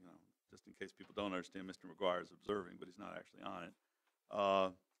 just in case people don't understand, Mr. McGuire is observing, but he's not actually on it.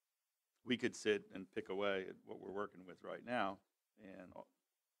 We could sit and pick away at what we're working with right now and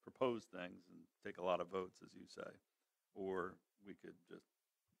propose things and take a lot of votes, as you say, or we could just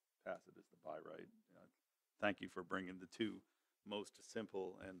pass it as the by right. Thank you for bringing the two most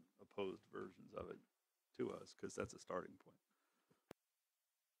simple and opposed versions of it to us, because that's a starting point.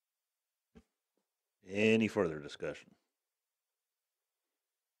 Any further discussion?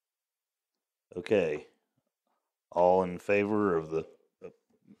 Okay. All in favor of the,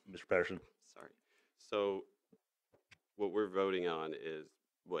 Mr. Patterson? Sorry. So what we're voting on is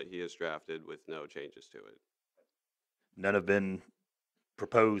what he has drafted with no changes to it. None have been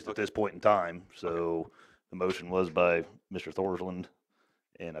proposed at Okay. this point in time, so the motion was by Mr. Thorsland,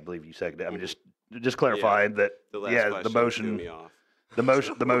 and I believe you seconded. I mean, just clarified that, The last yeah, question the threw motion, me off.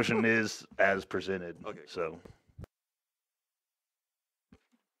 the motion is as presented. Okay, cool. So,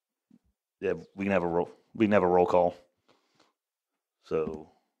 yeah, we can have a roll call. So,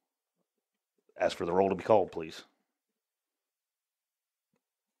 ask for the roll to be called, please.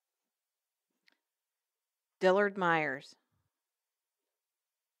 Dillard Myers.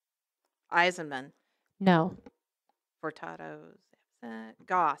 Eisenman. No. Furtado's absent.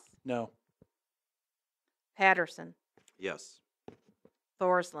 Goss. No. Patterson. Yes.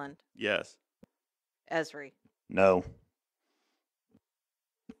 Thorsland. Yes. Esri. No.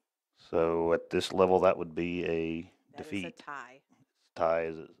 So at this level, that would be a That is defeat. a tie. Tie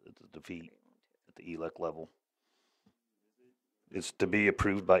is it's a defeat at the ELUC level. It's to be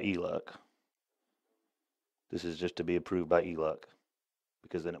approved by ELUC. This is just to be approved by ELUC,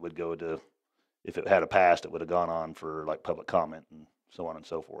 because then it would go to, if it had a passed, it would have gone on for like public comment and so on and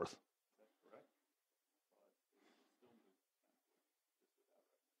so forth.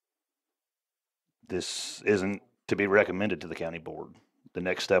 This isn't to be recommended to the county board. The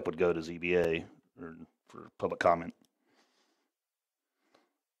next step would go to ZBA or for public comment.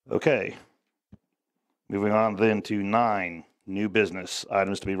 Okay. Moving on then to 9, new business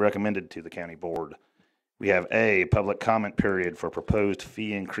items to be recommended to the county board. We have A, public comment period for proposed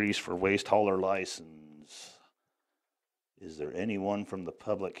fee increase for waste hauler license. Is there anyone from the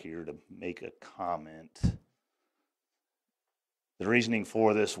public here to make a comment? The reasoning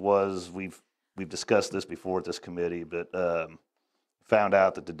for this was we've discussed this before at this committee, but found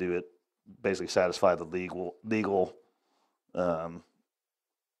out that to do it, basically satisfy the legal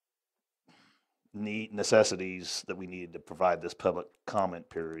necessities that we needed to provide this public comment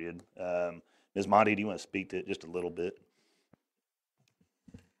period. Ms. Monty, do you want to speak to it just a little bit?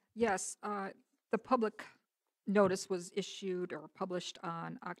 Yes, the public notice was issued or published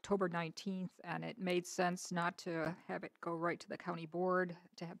on October 19th, and it made sense not to have it go right to the county board,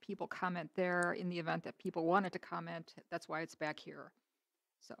 to have people comment there in the event that people wanted to comment. That's why it's back here.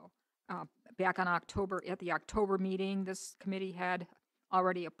 So back on at the October meeting, this committee had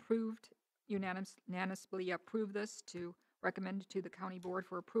already unanimously approved this to recommend to the county board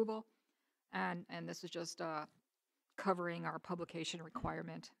for approval. And this is just covering our publication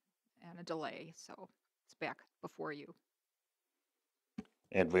requirement and a delay. So it's back before you.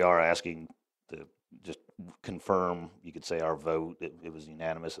 And we are asking to just confirm, you could say our vote, it was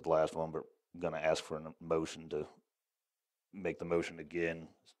unanimous at the last one, but I'm going to ask for a motion to make the motion again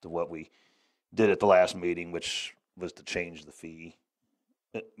to what we did at the last meeting, which was to change the fee.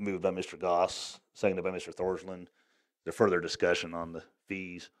 Moved by Mr. Goss, seconded by Mr. Thorsland. There's further discussion on the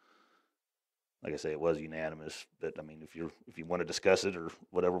fees. Like I say, it was unanimous, but I mean, if you want to discuss it or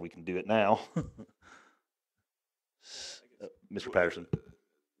whatever, we can do it now. Mr. Patterson.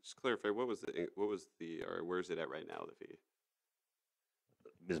 Just clarify, or where's it at right now, the fee?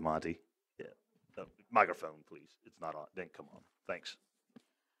 Ms. Monty. Yeah. Microphone, please. It's not on. Then come on. Thanks.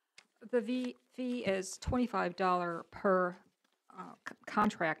 The fee is $25 per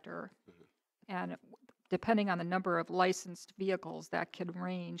contractor, and depending on the number of licensed vehicles, that can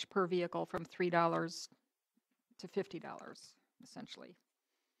range per vehicle from $3 to $50, essentially.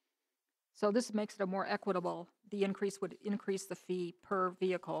 So this makes it a more equitable. The increase would increase the fee per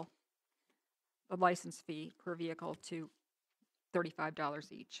vehicle, the license fee per vehicle, to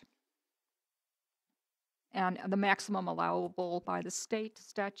 $35 each. And the maximum allowable by the state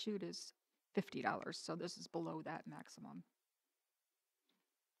statute is $50, so this is below that maximum.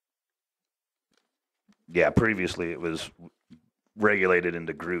 Yeah, previously it was regulated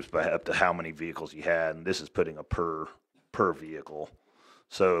into groups by up to how many vehicles you had, and this is putting a per vehicle.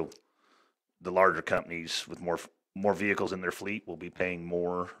 So the larger companies with more vehicles in their fleet will be paying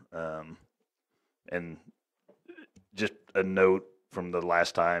more. And just a note from the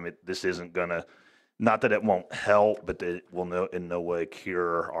last time, this isn't gonna, not that it won't help, but it will in no way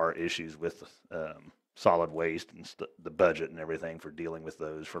cure our issues with solid waste and the budget and everything for dealing with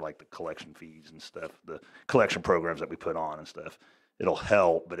those, for like the collection fees and stuff, the collection programs that we put on and stuff. It'll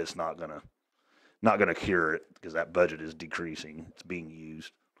help, but it's not gonna cure it, because that budget is decreasing. It's being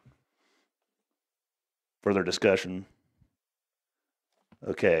used. Further discussion?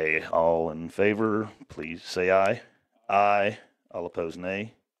 Okay, all in favor, please say aye. Aye. All opposed,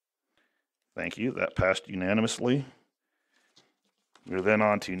 nay. Thank you. That passed unanimously. We're then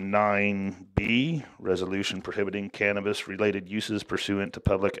on to 9B, resolution prohibiting cannabis-related uses pursuant to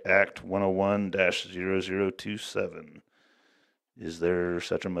Public Act 101-0027. Is there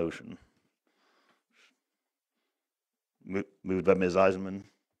such a motion? Moved by Ms. Eisenman,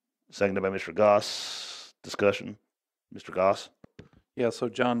 seconded by Mr. Goss. Discussion? Mr. Goss? Yeah, so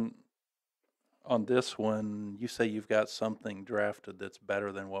John, on this one, you say you've got something drafted that's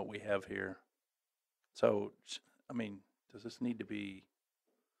better than what we have here. So, I mean, does this need to be,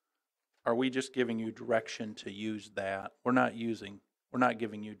 are we just giving you direction to use that? We're not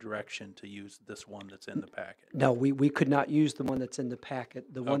giving you direction to use this one that's in the packet. No, we could not use the one that's in the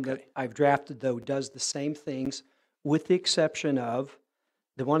packet. The one that Okay. I've drafted, though, does the same things, with the exception of,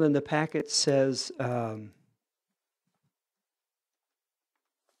 the one in the packet says,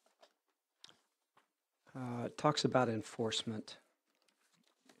 it talks about enforcement.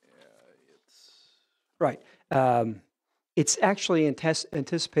 Right. It's actually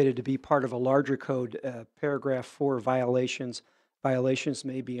anticipated to be part of a larger code, paragraph 4, violations. Violations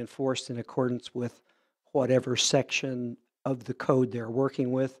may be enforced in accordance with whatever section of the code they're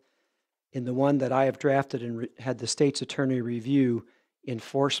working with. In the one that I have drafted and had the state's attorney review,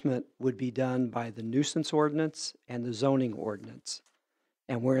 enforcement would be done by the nuisance ordinance and the zoning ordinance.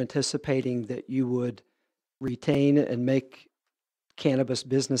 And we're anticipating that you would retain and make cannabis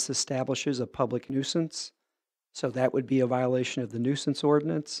business establishes a public nuisance. So that would be a violation of the nuisance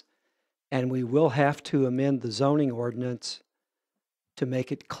ordinance. And we will have to amend the zoning ordinance to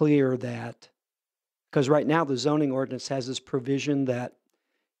make it clear that, because right now the zoning ordinance has this provision that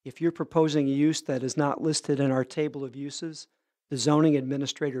if you're proposing a use that is not listed in our table of uses, the zoning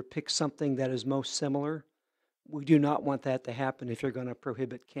administrator picks something that is most similar. We do not want that to happen if you're going to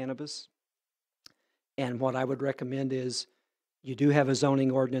prohibit cannabis. And what I would recommend is you do have a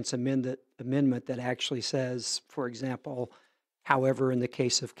zoning ordinance amendment that actually says, for example, however, in the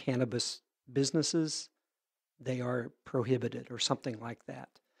case of cannabis businesses, they are prohibited or something like that.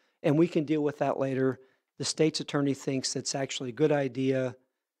 And we can deal with that later. The state's attorney thinks it's actually a good idea,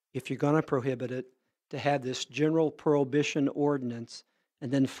 if you're going to prohibit it, to have this general prohibition ordinance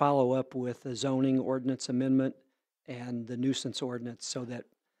and then follow up with a zoning ordinance amendment and the nuisance ordinance so that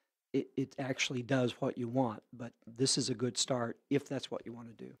it actually does what you want. But this is a good start if that's what you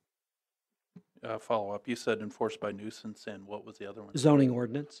want to do. Follow up, you said enforced by nuisance, and what was the other one? Zoning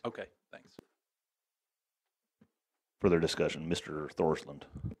ordinance. Okay, thanks. Further discussion, Mr. Thorsland.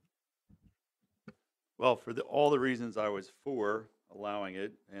 Well, for all the reasons I was for allowing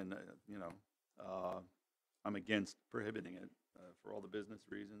it, and I'm against prohibiting it for all the business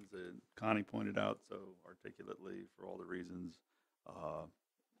reasons that Connie pointed out so articulately, for all the reasons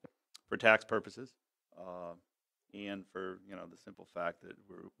for tax purposes, and for the simple fact that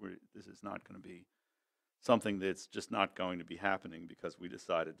this is not going to be something that's just not going to be happening because we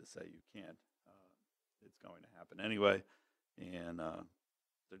decided to say you can't. It's going to happen anyway, and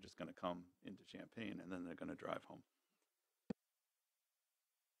they're just going to come into Champaign and then they're going to drive home.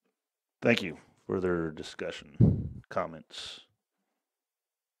 Thank you. Further discussion, comments?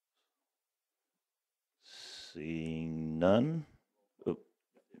 Seeing none,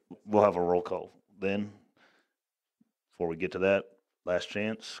 we'll have a roll call then. Before we get to that, last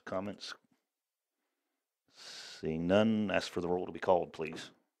chance, comments? Seeing none, ask for the roll to be called,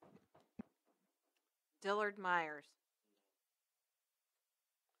 please. Dillard Myers.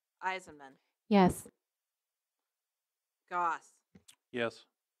 Eisenman. Yes. Goss. Yes.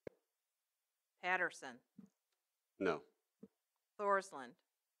 Patterson. No. Thorsland.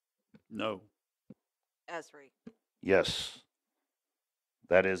 No. Esri. Yes.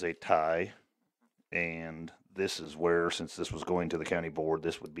 That is a tie. And this is where, since this was going to the county board,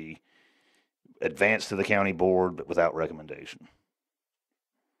 this would be advanced to the county board, but without recommendation.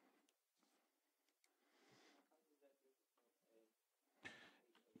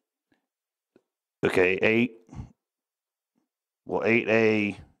 Okay, 8. Well,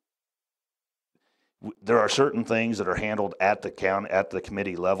 8A, there are certain things that are handled at the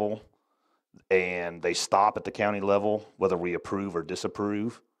committee level, and they stop at the county level, whether we approve or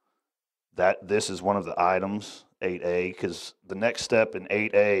disapprove. That this is one of the items, 8A, because the next step in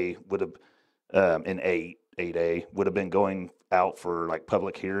 8A would have, in 8A, would have been going out for like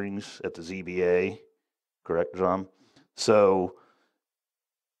public hearings at the ZBA, correct, John? So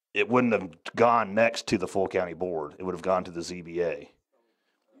it wouldn't have gone next to the full county board. It would have gone to the ZBA.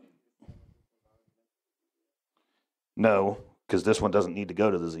 No, because this one doesn't need to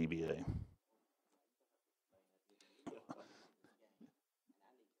go to the ZBA.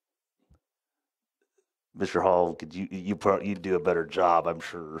 Mr. Hall, could you'd do a better job, I'm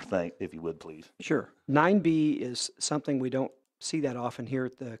sure. If you would, please. Sure. 9B is something we don't see that often here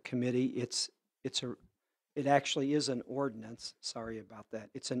at the committee. It actually is an ordinance. Sorry about that.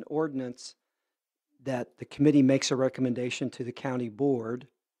 It's an ordinance that the committee makes a recommendation to the county board.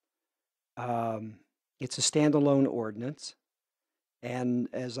 It's a standalone ordinance. And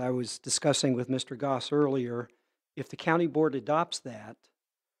as I was discussing with Mr. Goss earlier, if the county board adopts that,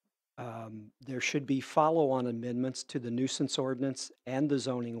 there should be follow-on amendments to the nuisance ordinance and the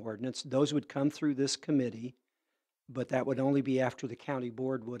zoning ordinance. Those would come through this committee, but that would only be after the county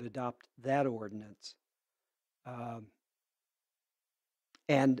board would adopt that ordinance.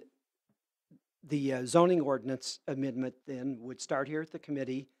 And the zoning ordinance amendment then would start here at the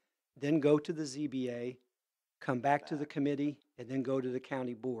committee, then go to the ZBA, come back to the committee, and then go to the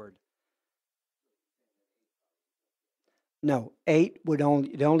county board. No, 8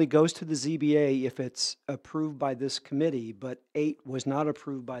 it only goes to the ZBA if it's approved by this committee, but 8 was not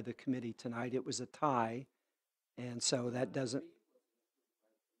approved by the committee tonight. It was a tie, and so that doesn't.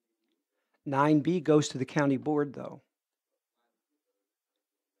 9B goes to the county board, though.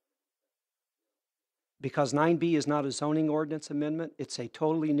 Because 9B is not a zoning ordinance amendment, it's a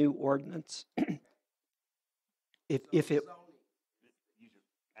totally new ordinance. If it.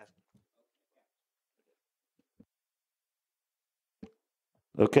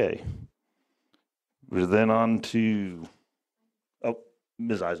 Okay. We're then on to,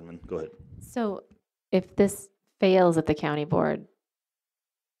 Ms. Eisenman, go ahead. So if this fails at the county board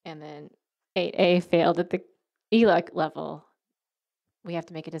and then 8A failed at the ELEC level, we have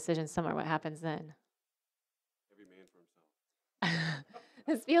to make a decision somewhere. What happens then? Every man for himself.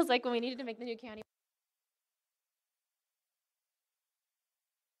 This feels like when we needed to make the new county.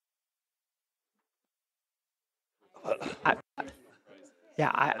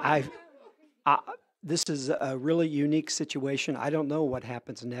 This is a really unique situation. I don't know what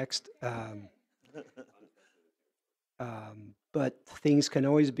happens next. But things can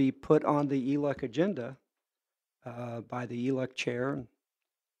always be put on the ELEC agenda by the ELEC chair.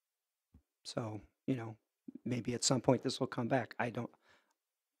 So, maybe at some point this will come back.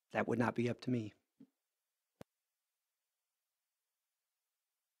 That would not be up to me.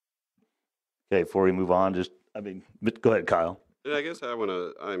 Okay, before we move on, go ahead, Kyle. And I guess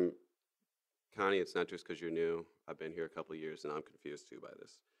Connie, it's not just because you're new. I've been here a couple of years and I'm confused too by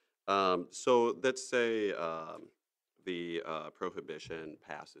this. So let's say the prohibition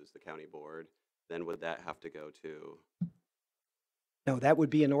passes the county board, then would that have to go to? No, that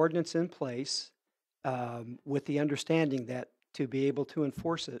would be an ordinance in place with the understanding that to be able to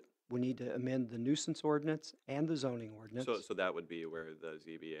enforce it, we need to amend the nuisance ordinance and the zoning ordinance. So that would be where the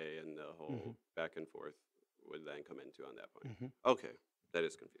ZBA and the whole back and forth would then come into on that point. Okay, that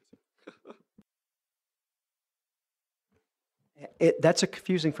is confusing. That's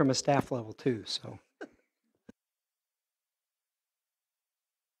confusing from a staff level too, so.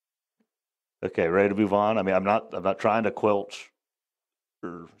 Okay, ready to move on? I'm not trying to quelch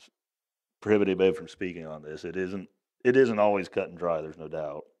or prohibit anybody from speaking on this. It isn't always cut and dry, there's no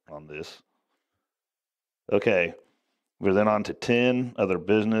doubt on this. Okay, we're then on to 10, other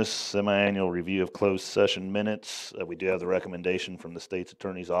business, semi-annual review of closed session minutes. We do have the recommendation from the state's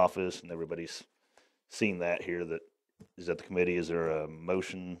attorney's office, and everybody's seen that here. That is at the committee. Is there a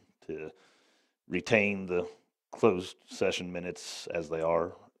motion to retain the closed session minutes as they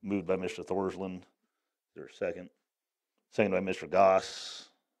are? Moved by Mr. Thorsland. Is there a second? Second by Mr. Goss.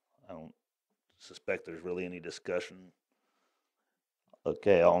 I don't suspect there's really any discussion.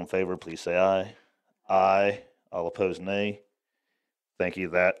 Okay, all in favor, please say aye. Aye. All opposed, nay. Thank you.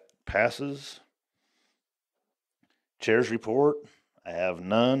 That passes. Chair's report. I have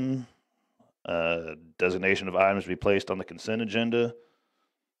none. Designation of items to be placed on the consent agenda.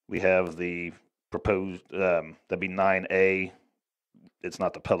 We have the proposed, that'd be 9A. It's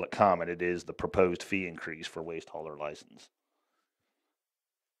not the public comment, it is the proposed fee increase for waste hauler license.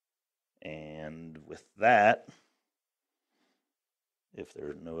 And with that, if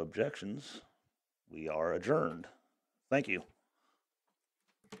there's no objections, we are adjourned. Thank you.